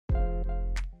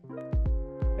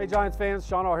Hey Giants fans,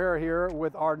 Shaun O'Hara here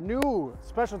with our new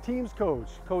special teams coach,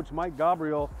 Coach Mike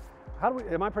Ghobrial.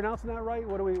 Am I pronouncing that right?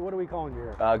 What are we calling you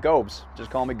here? Gobes.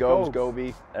 Just call me Gobes,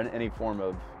 Gobes. Goby, any form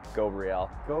of Ghobrial.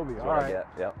 Goby, That's all what I right. get.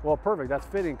 Yep. Well, perfect. That's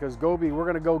fitting because Goby, we're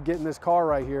going to go get in this car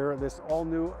right here, this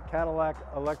all-new Cadillac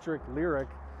electric Lyric,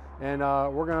 and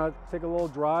we're going to take a little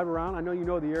drive around. I know you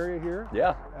know the area here.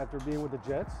 Yeah. After being with the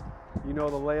Jets, you know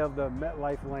the lay of the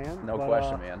MetLife land. No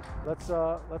question, man. Let's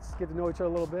get to know each other a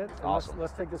little bit. And Awesome.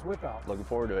 Let's take this whip out. Looking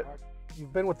forward to it.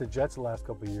 You've been with the Jets the last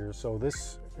couple of years, so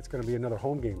it's going to be another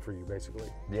home game for you, basically.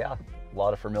 Yeah. A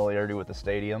lot of familiarity with the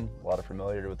stadium, a lot of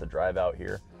familiarity with the drive out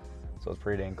here. So it's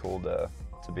pretty dang cool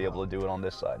to be able to do it on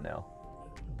this side now.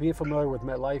 Being familiar with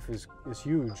MetLife is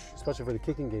huge, especially for the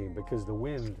kicking game, because the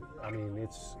wind, I mean,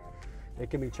 it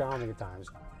can be challenging at times.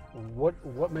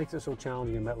 What makes it so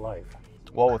challenging in MetLife?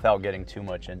 Well, without getting too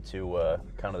much into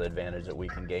kind of the advantage that we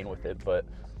can gain with it, but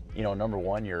you know, number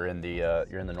one, you're in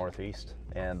the Northeast,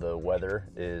 and the weather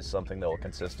is something that will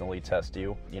consistently test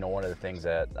you. You know, one of the things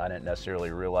that I didn't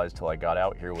necessarily realize till I got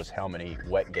out here was how many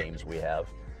wet games we have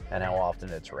and how often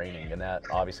it's raining, and that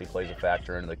obviously plays a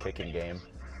factor into the kicking game.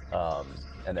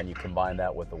 And then you combine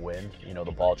that with the wind, you know,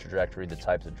 the ball trajectory, the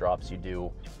types of drops you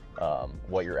do,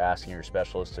 what you're asking your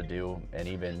specialists to do, and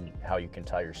even how you can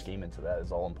tie your scheme into that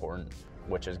is all important,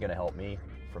 which is going to help me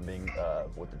from being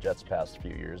with the Jets past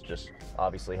few years, just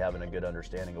obviously having a good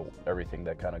understanding of everything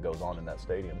that kind of goes on in that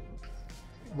stadium.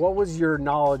 What was your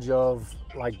knowledge of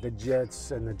like the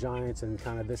Jets and the Giants and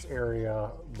kind of this area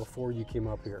before you came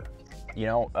up here? You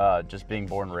know, just being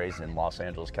born and raised in Los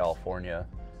Angeles, California,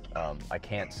 I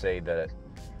can't say that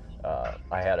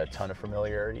I had a ton of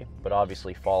familiarity, but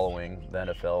obviously following the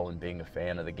NFL and being a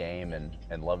fan of the game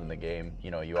and loving the game,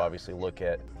 you know, you obviously look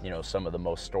at, you know, some of the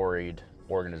most storied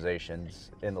organizations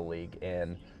in the league,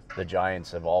 and the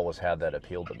Giants have always had that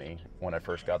appeal to me. When I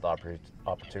first got the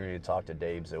opportunity to talk to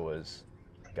Dabes, it was,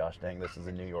 gosh dang, this is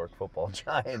the New York Football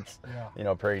Giants. Yeah. You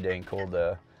know, pretty dang cool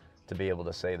to be able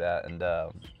to say that, and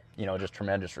you know, just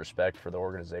tremendous respect for the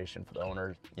organization, for the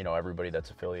owners, you know, everybody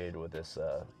that's affiliated with this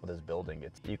building.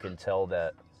 You can tell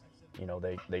that, you know,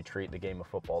 they treat the game of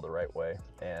football the right way,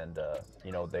 and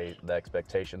you know, the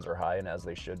expectations are high, and as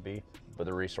they should be, but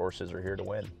the resources are here to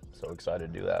win. So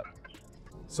excited to do that.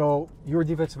 So you were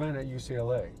defensive end at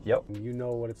UCLA. Yep. You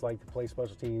know what it's like to play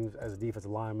special teams as a defensive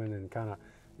lineman and kind of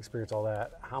experience all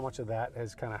that. How much of that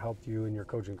has kind of helped you in your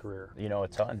coaching career? You know, a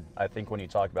ton. I think when you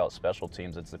talk about special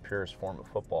teams, it's the purest form of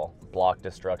football. Block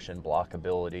destruction,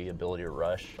 blockability, ability to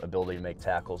rush, ability to make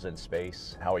tackles in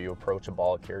space, how you approach a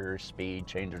ball carrier, speed,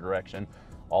 change of direction.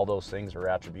 All those things are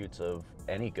attributes of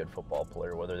any good football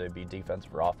player, whether they be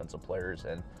defensive or offensive players.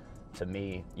 And to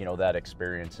me, you know, that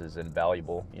experience is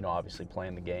invaluable. You know, obviously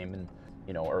playing the game, and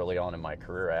you know, early on in my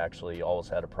career, I actually always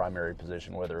had a primary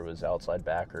position, whether it was outside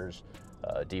backers,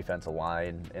 defensive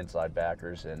line, inside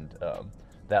backers, and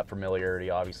that familiarity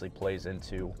obviously plays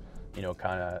into, you know,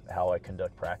 kind of how I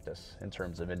conduct practice in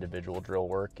terms of individual drill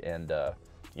work, and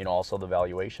you know, also the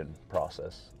evaluation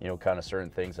process. You know, kind of certain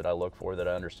things that I look for that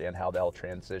I understand how they'll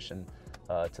transition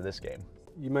to this game.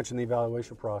 You mentioned the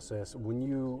evaluation process. When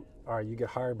you get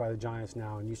hired by the Giants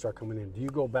now and you start coming in, do you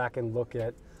go back and look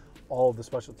at all of the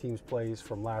special teams plays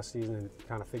from last season and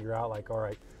kind of figure out, like, all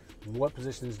right, what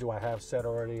positions do I have set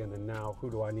already, and then now who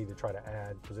do I need to try to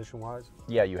add position-wise?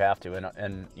 Yeah, you have to,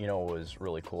 and you know, what was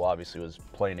really cool, obviously, was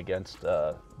playing against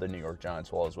the New York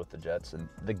Giants while I was with the Jets, and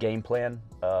the game plan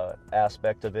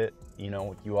aspect of it. You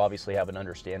know, you obviously have an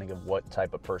understanding of what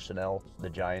type of personnel the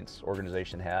Giants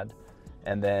organization had,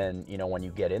 and then, you know, when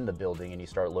you get in the building and you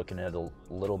start looking at a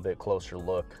little bit closer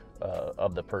look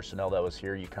of the personnel that was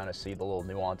here, you kind of see the little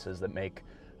nuances that make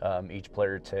each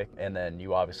player tick, and then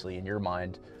you obviously, in your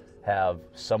mind, have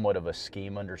somewhat of a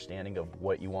scheme understanding of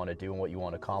what you want to do and what you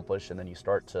want to accomplish, and then you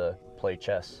start to play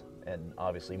chess and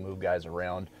obviously move guys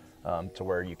around to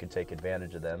where you can take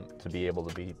advantage of them to be able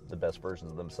to be the best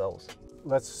versions of themselves.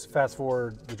 Let's fast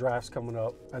forward, the draft's coming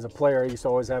up. As a player, I used to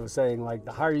always have a saying, like,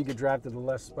 the higher you get drafted, the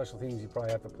less special teams you probably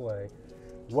have to play.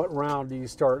 What round do you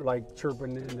start, like,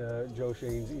 chirping into Joe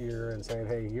Shane's ear and saying,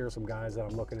 hey, here's some guys that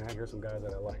I'm looking at, here's some guys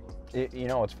that I like? You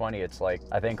know, it's funny. It's like,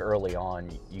 I think early on,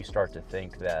 you start to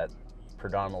think that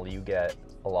predominantly you get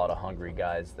a lot of hungry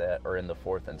guys that are in the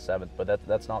 4th and 7th, but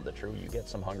that's not the truth. You get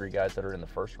some hungry guys that are in the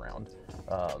 1st round.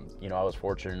 You know, I was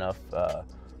fortunate enough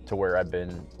to where I've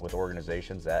been with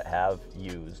organizations that have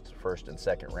used 1st and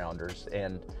 2nd rounders,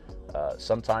 and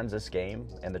sometimes this game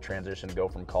and the transition to go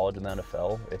from college and the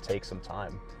NFL, it takes some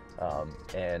time,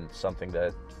 and something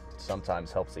that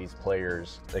sometimes helps these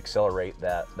players accelerate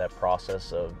that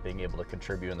process of being able to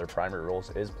contribute in their primary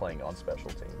roles is playing on special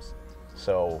teams.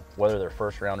 So whether they're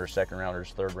first rounders, second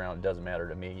rounders, third round, it doesn't matter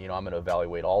to me. You know, I'm going to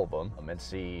evaluate all of them and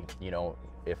see, you know,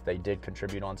 if they did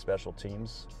contribute on special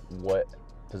teams, what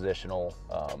positional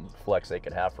flex they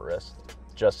could have for us,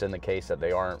 just in the case that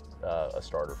they aren't a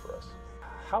starter for us.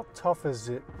 How tough is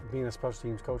it being a special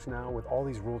teams coach now with all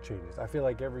these rule changes? I feel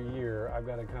like every year I've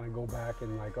got to kind of go back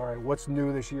and like, all right, what's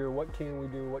new this year? What can we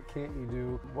do? What can't you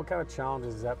do? What kind of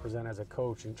challenges does that present as a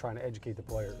coach in trying to educate the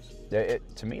players?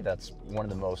 To me, that's one of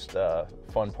the most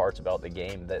fun parts about the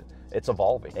game, that it's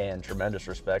evolving, and tremendous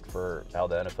respect for how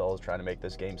the NFL is trying to make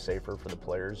this game safer for the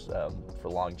players, for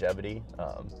longevity.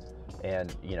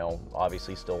 And, you know,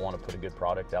 obviously still want to put a good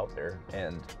product out there.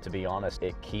 And to be honest,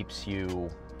 it keeps you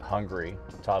hungry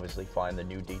to obviously find the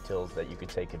new details that you could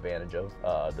take advantage of.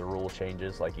 The rule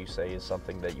changes, like you say, is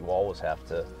something that you always have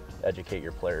to educate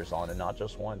your players on, and not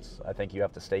just once. I think you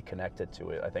have to stay connected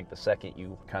to it. I think the second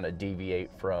you kind of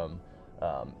deviate from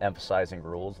emphasizing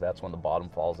rules, that's when the bottom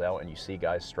falls out and you see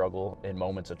guys struggle in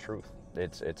moments of truth.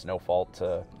 It's no fault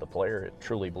to the player. I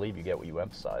truly believe you get what you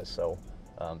emphasize. So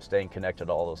staying connected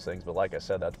to all those things. But like I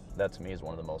said, that to me is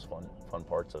one of the most fun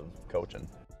parts of coaching.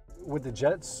 With the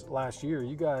Jets last year,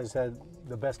 you guys had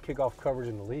the best kickoff coverage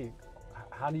in the league.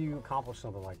 How do you accomplish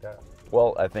something like that?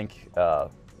 Well, I think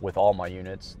with all my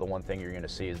units, the one thing you're going to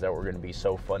see is that we're going to be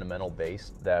so fundamental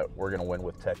based that we're going to win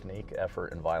with technique,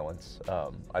 effort, and violence.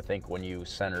 I think when you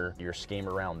center your scheme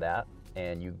around that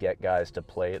and you get guys to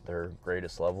play at their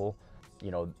greatest level, you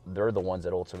know, they're the ones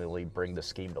that ultimately bring the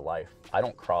scheme to life. I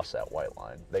don't cross that white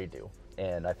line, they do.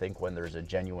 And I think when there's a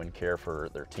genuine care for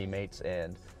their teammates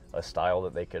and a style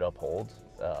that they could uphold,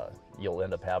 you'll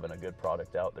end up having a good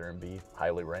product out there and be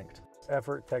highly ranked.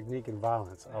 Effort, technique, and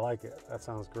violence. I like it. That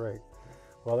sounds great.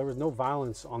 Well, there was no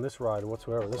violence on this ride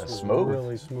whatsoever. This was smooth.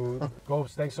 Really smooth.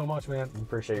 Ghost, thanks so much, man.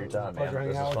 Appreciate your time, man. Pleasure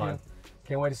hanging out with you.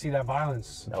 Can't wait to see that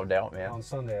violence. No doubt, man. On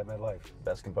Sunday at MetLife.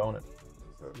 Best component.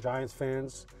 Giants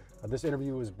fans, this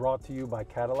interview is brought to you by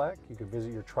Cadillac. You can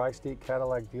visit your Tri-State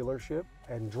Cadillac dealership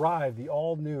and drive the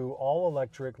all-new,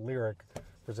 all-electric Lyriq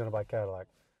presented by Cadillac.